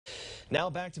Now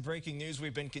back to breaking news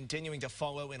we've been continuing to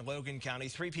follow in Logan County.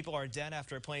 3 people are dead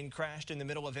after a plane crashed in the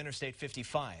middle of Interstate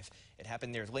 55. It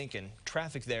happened near Lincoln.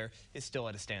 Traffic there is still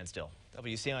at a standstill.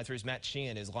 WCI 3's Matt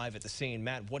Sheehan is live at the scene.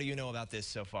 Matt, what do you know about this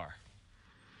so far?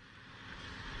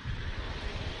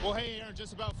 Well, hey, Aaron,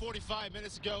 just about 45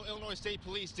 minutes ago, Illinois State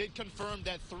Police did confirm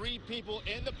that 3 people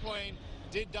in the plane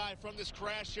did die from this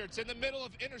crash here. It's in the middle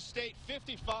of Interstate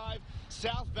 55,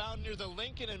 southbound near the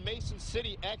Lincoln and Mason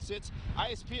City exits.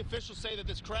 ISP officials say that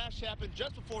this crash happened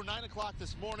just before 9 o'clock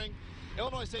this morning.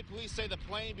 Illinois State Police say the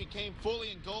plane became fully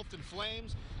engulfed in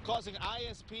flames, causing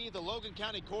ISP, the Logan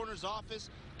County Coroner's Office,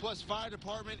 plus fire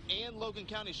department and Logan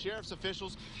County Sheriff's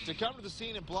officials to come to the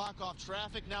scene and block off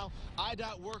traffic. Now,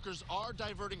 IDOT workers are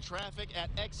diverting traffic at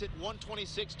exit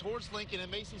 126 towards Lincoln and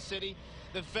Mason City.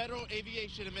 The Federal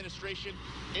Aviation Administration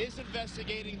is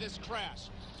investigating this crash.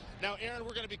 Now, Aaron,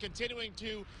 we're going to be continuing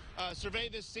to survey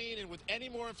this scene, and with any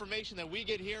more information that we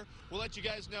get here, we'll let you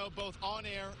guys know both on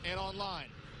air and online.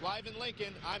 Live in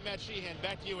Lincoln, I'm Matt Sheehan.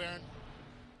 Back to you, Aaron.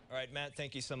 All right, Matt,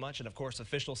 thank you so much. And of course,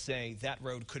 officials say that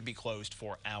road could be closed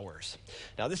for hours.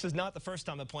 Now, this is not the first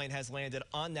time a plane has landed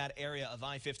on that area of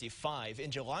I-55.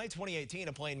 In July 2018,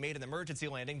 a plane made an emergency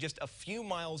landing just a few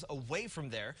miles away from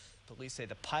there. Police say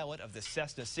the pilot of the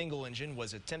Cessna single engine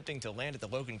was attempting to land at the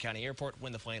Logan County Airport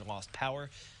when the plane lost power.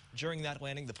 During that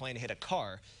landing, the plane hit a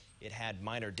car. It had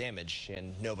minor damage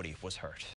and nobody was hurt.